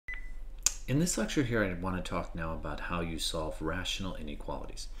In this lecture here, I want to talk now about how you solve rational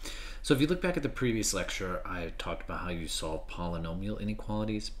inequalities. So if you look back at the previous lecture, I talked about how you solve polynomial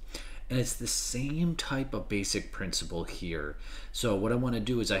inequalities. And it's the same type of basic principle here. So what I want to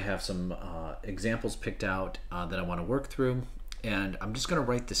do is I have some examples picked out that I want to work through. And I'm just going to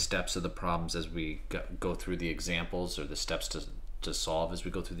write the steps of the problems as we go through the examples, or the steps to solve as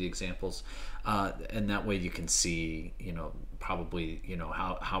we go through the examples. And that way you can see, probably,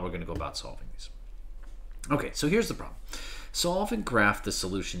 how we're going to go about solving these. Okay, so here's the problem. Solve and graph the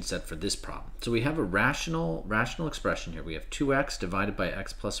solution set for this problem. So we have a rational expression here. We have 2x divided by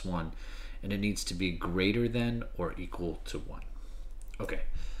x plus 1, and it needs to be greater than or equal to 1. Okay,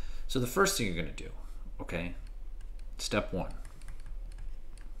 so the first thing you're going to do, okay, step 1.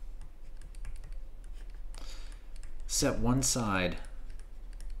 Set one side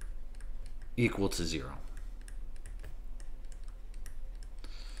equal to 0.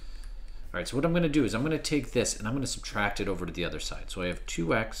 All right, so what I'm going to do is I'm going to take this and I'm going to subtract it over to the other side. So I have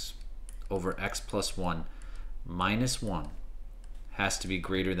 2x over x plus 1 minus 1 has to be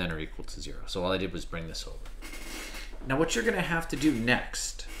greater than or equal to 0. So all I did was bring this over. Now what you're going to have to do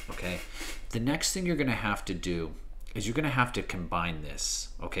next, okay, the next thing you're going to have to do is you're going to have to combine this.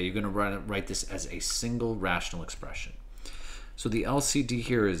 Okay, you're going to write this as a single rational expression. So the LCD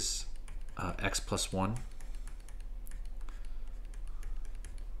here is x plus 1.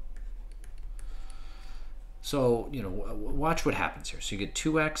 So, watch what happens here. So you get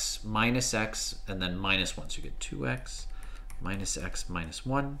 2x minus x and then minus 1. So you get 2x minus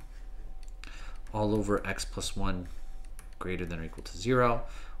 1 all over x plus 1 greater than or equal to 0.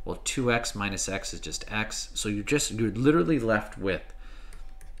 Well, 2x minus x is just x. So you're literally left with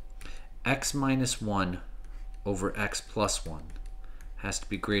x minus 1 over x plus 1 has to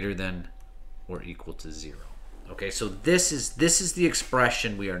be greater than or equal to 0. Okay, so this is the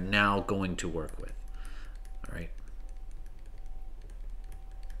expression we are now going to work with. All right.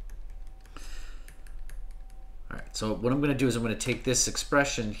 All right, so what I'm going to do is I'm going to take this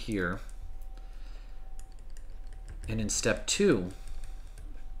expression here, and in step 2,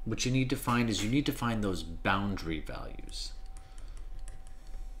 what you need to find is you need to find those boundary values.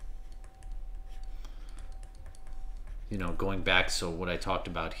 Going back, so what I talked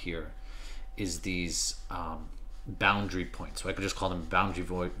about here is these boundary points. So I could just call them boundary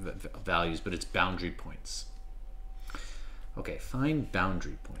values, but it's boundary points. Okay, find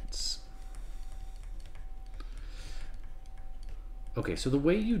boundary points. Okay, so the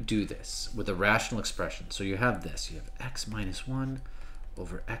way you do this with a rational expression, so you have this, you have x minus 1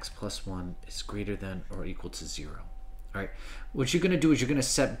 over x plus 1 is greater than or equal to 0. All right, what you're going to do is you're going to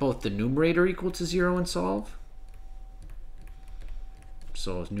set both the numerator equal to 0 and solve.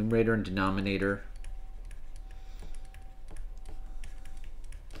 So numerator and denominator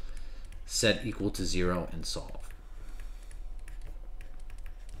set equal to 0 and solve.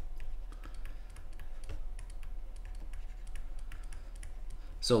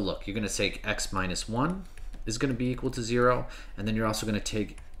 So look, you're going to take x minus 1 is going to be equal to 0, and then you're also going to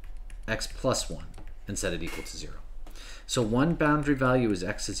take x plus 1 and set it equal to 0. So one boundary value is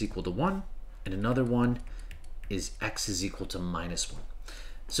x is equal to 1, and another one is x is equal to minus 1.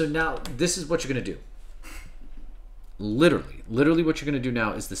 So now this is what you're going to do. Literally what you're going to do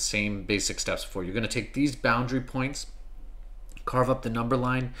now is the same basic steps before. You're going to take these boundary points, carve up the number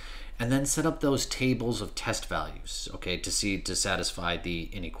line, and then set up those tables of test values, okay, to satisfy the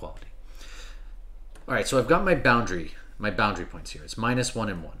inequality. All right, so I've got my boundary points here. It's minus 1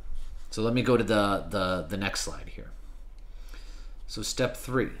 and 1. So let me go to the next slide here. So step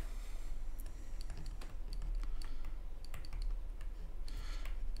 3.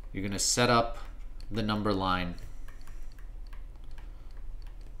 You're going to set up the number line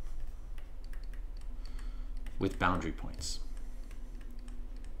with boundary points.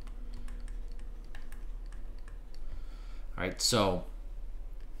 All right, so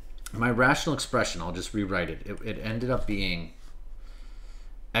my rational expression, I'll just rewrite it. It ended up being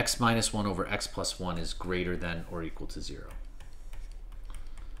x minus 1 over x plus 1 is greater than or equal to 0.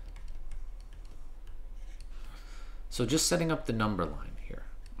 So just setting up the number line here,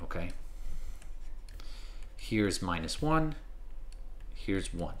 okay? Here's minus 1,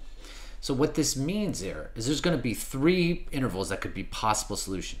 here's 1. So what this means there is there's going to be 3 intervals that could be possible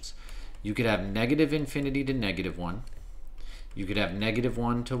solutions. You could have negative infinity to negative 1. You could have negative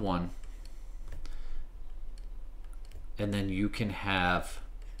 1 to 1. And then you can have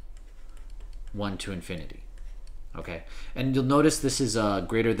 1 to infinity. Okay, and you'll notice this is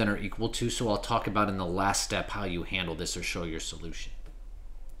greater than or equal to, so I'll talk about in the last step how you handle this or show your solution.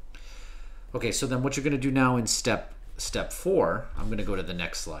 Okay, so then what you're going to do now in step 4, I'm going to go to the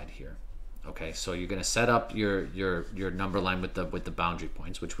next slide here. Okay, so you're going to set up your number line with the boundary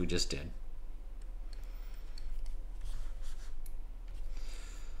points, which we just did.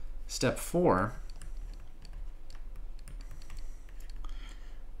 Step 4,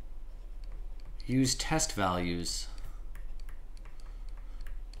 use test values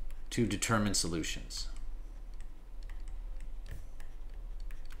to determine solutions.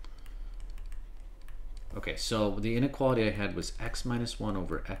 Okay, so the inequality I had was x minus 1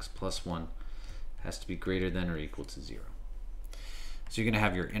 over x plus 1 has to be greater than or equal to 0. So you're going to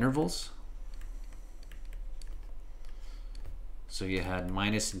have your intervals. So you had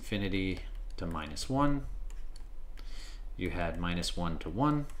minus infinity to minus 1. You had minus 1 to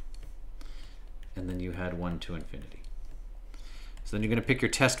 1. And then you had 1 to infinity. So then you're going to pick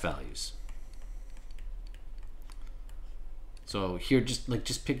your test values. So here,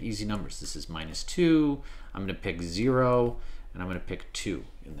 just pick easy numbers. This is minus 2. I'm going to pick 0, and I'm going to pick 2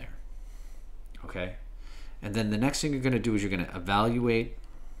 in there. Okay? And then the next thing you're going to do is you're going to evaluate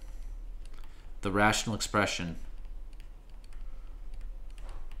the rational expression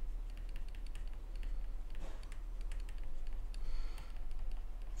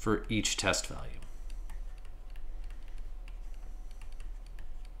for each test value.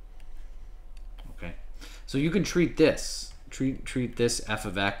 Okay? So you can treat this. Treat this f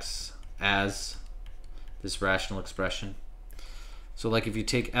of x as this rational expression. So like if you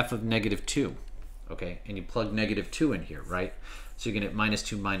take f of negative 2, okay, and you plug negative 2 in here, right? So you're going to get minus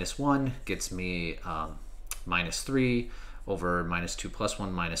 2 minus 1 gets me minus 3 over minus 2 plus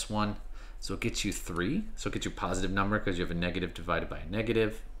 1 minus 1. So it gets you 3. So it gets you a positive number because you have a negative divided by a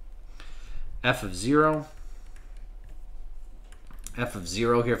negative. F of 0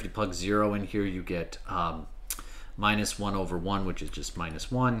 here, if you plug 0 in here, you get minus 1 over 1, which is just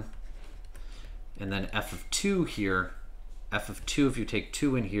minus 1. And then f of 2 here, f of 2, if you take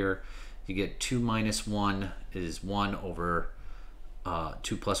 2 in here, you get 2 minus 1 is 1 over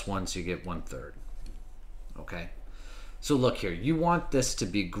 2 plus 1, so you get 1/3. Okay? So look here, you want this to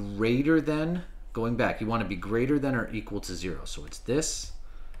be greater than, going back, you want to be greater than or equal to 0. So it's this,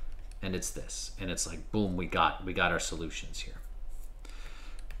 and it's this. And it's like, boom, we got our solutions here.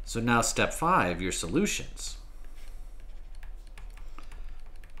 So now step 5, your solutions.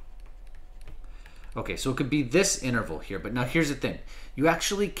 Okay, so it could be this interval here, but now here's the thing. You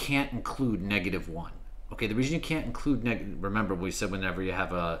actually can't include negative 1. Okay, the reason you can't include remember we said whenever you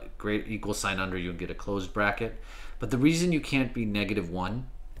have a great equal sign under, you get a closed bracket. But the reason you can't be negative 1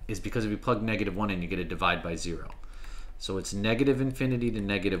 is because if you plug negative 1 in, you get a divide by 0. So it's negative infinity to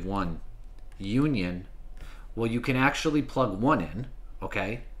negative 1 union. Well, you can actually plug 1 in,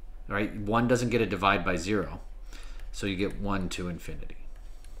 okay? All right, 1 doesn't get a divide by 0. So you get 1 to infinity.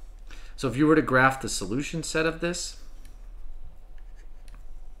 So if you were to graph the solution set of this,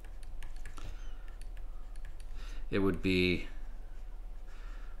 it would be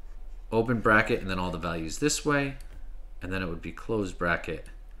open bracket and then all the values this way, and then it would be closed bracket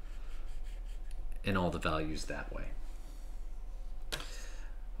and all the values that way.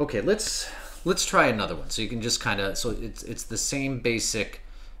 Okay, let's try another one. So you can just kind of, so it's the same basic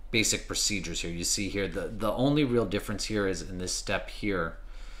procedures here. You see here the only real difference here is in this step here.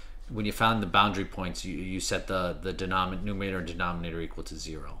 When you found the boundary points, you set the numerator and denominator equal to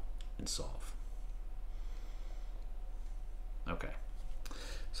 0 and solve. Okay,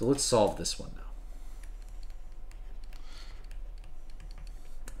 so let's solve this one now.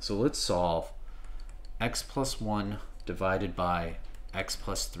 So let's solve x plus 1 divided by x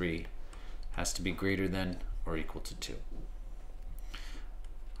plus 3 has to be greater than or equal to 2.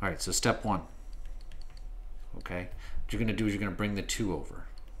 All right, so step 1. Okay, what you're going to do is you're going to bring the 2 over.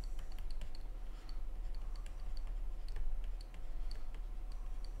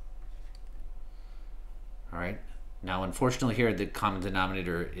 All right, now unfortunately here the common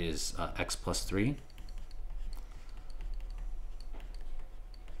denominator is x plus 3.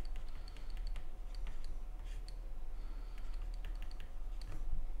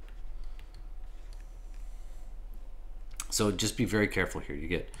 So just be very careful here. You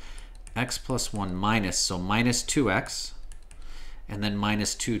get x plus 1 minus, so minus 2x, and then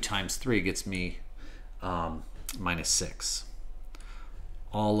minus 2 times 3 gets me minus 6,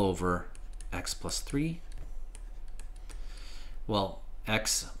 all over x plus 3. Well,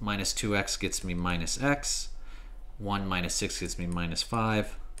 x minus 2x gets me minus x. 1 minus 6 gets me minus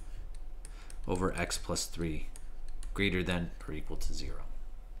 5 over x plus 3 greater than or equal to 0.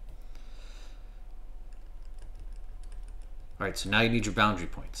 All right, so now you need your boundary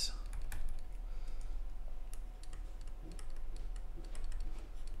points.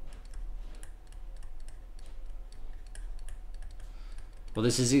 Well,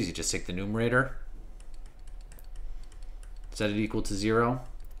 this is easy. Just take the numerator, set it equal to 0,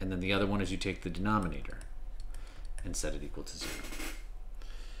 and then the other one is you take the denominator and set it equal to 0.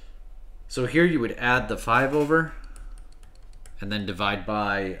 So here you would add the 5 over and then divide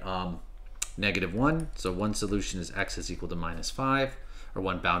by -1. So one solution is x is equal to -5, or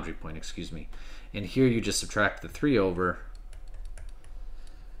one boundary point, excuse me. And here you just subtract the 3 over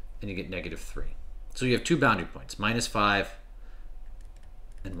and you get -3. So you have two boundary points, -5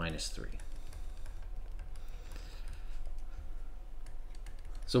 and -3.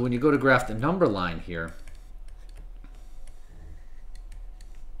 So when you go to graph the number line here,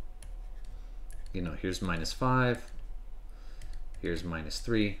 here's -5, here's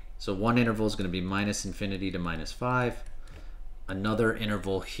 -3. So one interval is going to be -infinity to -5. Another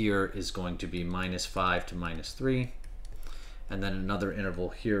interval here is going to be -5 to -3. And then another interval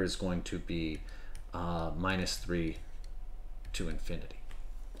here is going to be -3 to infinity.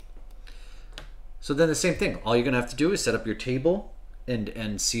 So then the same thing. All you're going to have to do is set up your table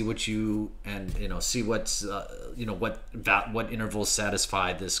and see what see what's what intervals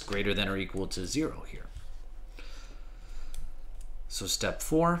satisfy this greater than or equal to 0 here. So step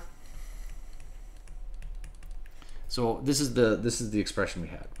 4. So this is the expression we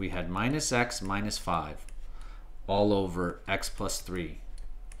had. We had -x minus 5 all over x plus 3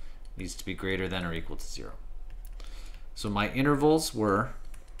 needs to be greater than or equal to 0. So my intervals were,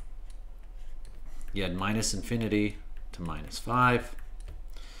 you had -infinity to -5,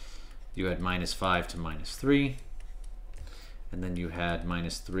 you had -5 to -3, and then you had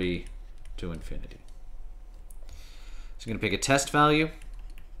 -3 to infinity. So you're going to pick a test value.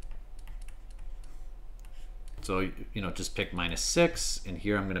 So just pick -6, and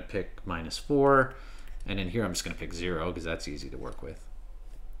here I'm going to pick -4, and in here I'm just going to pick 0 because that's easy to work with.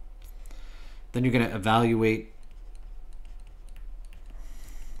 Then you're going to evaluate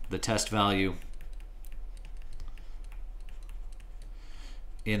the test value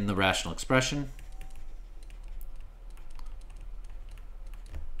in the rational expression.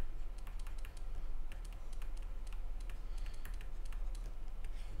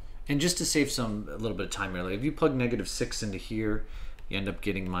 And just to save a little bit of time earlier, if you plug -6 into here, you end up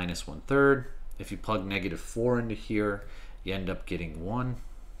getting -1/3. If you plug -4 into here, you end up getting 1.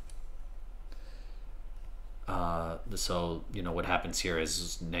 So what happens here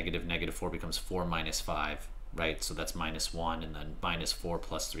is -4 becomes 4 minus 5, right? So that's -1, and then -4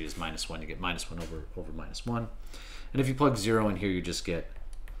 plus 3 is -1. You get -1 over -1. And if you plug 0 in here, you just get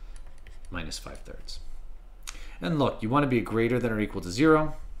 -5/3. And look, you want to be greater than or equal to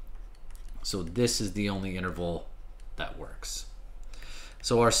 0. So this is the only interval that works.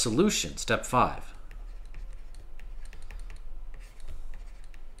 So our solution, step 5.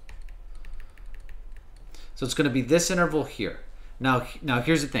 So it's going to be this interval here. Now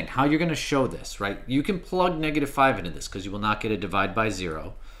here's the thing, how you're going to show this, right? You can plug -5 into this because you will not get a divide by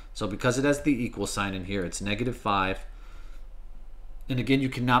 0. So because it has the equal sign in here, it's -5. And again, you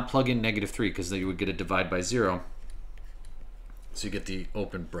cannot plug in -3 because then you would get a divide by 0. So you get the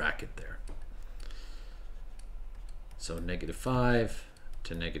open bracket there. So -5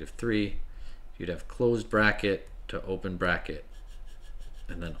 to -3, you'd have closed bracket to open bracket,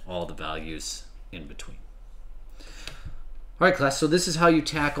 and then all the values in between. All right, class, so this is how you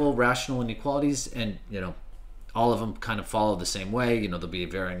tackle rational inequalities, and all of them kind of follow the same way. There'll be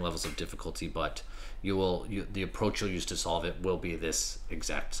varying levels of difficulty, but the approach you'll use to solve it will be this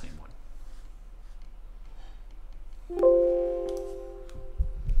exact same one.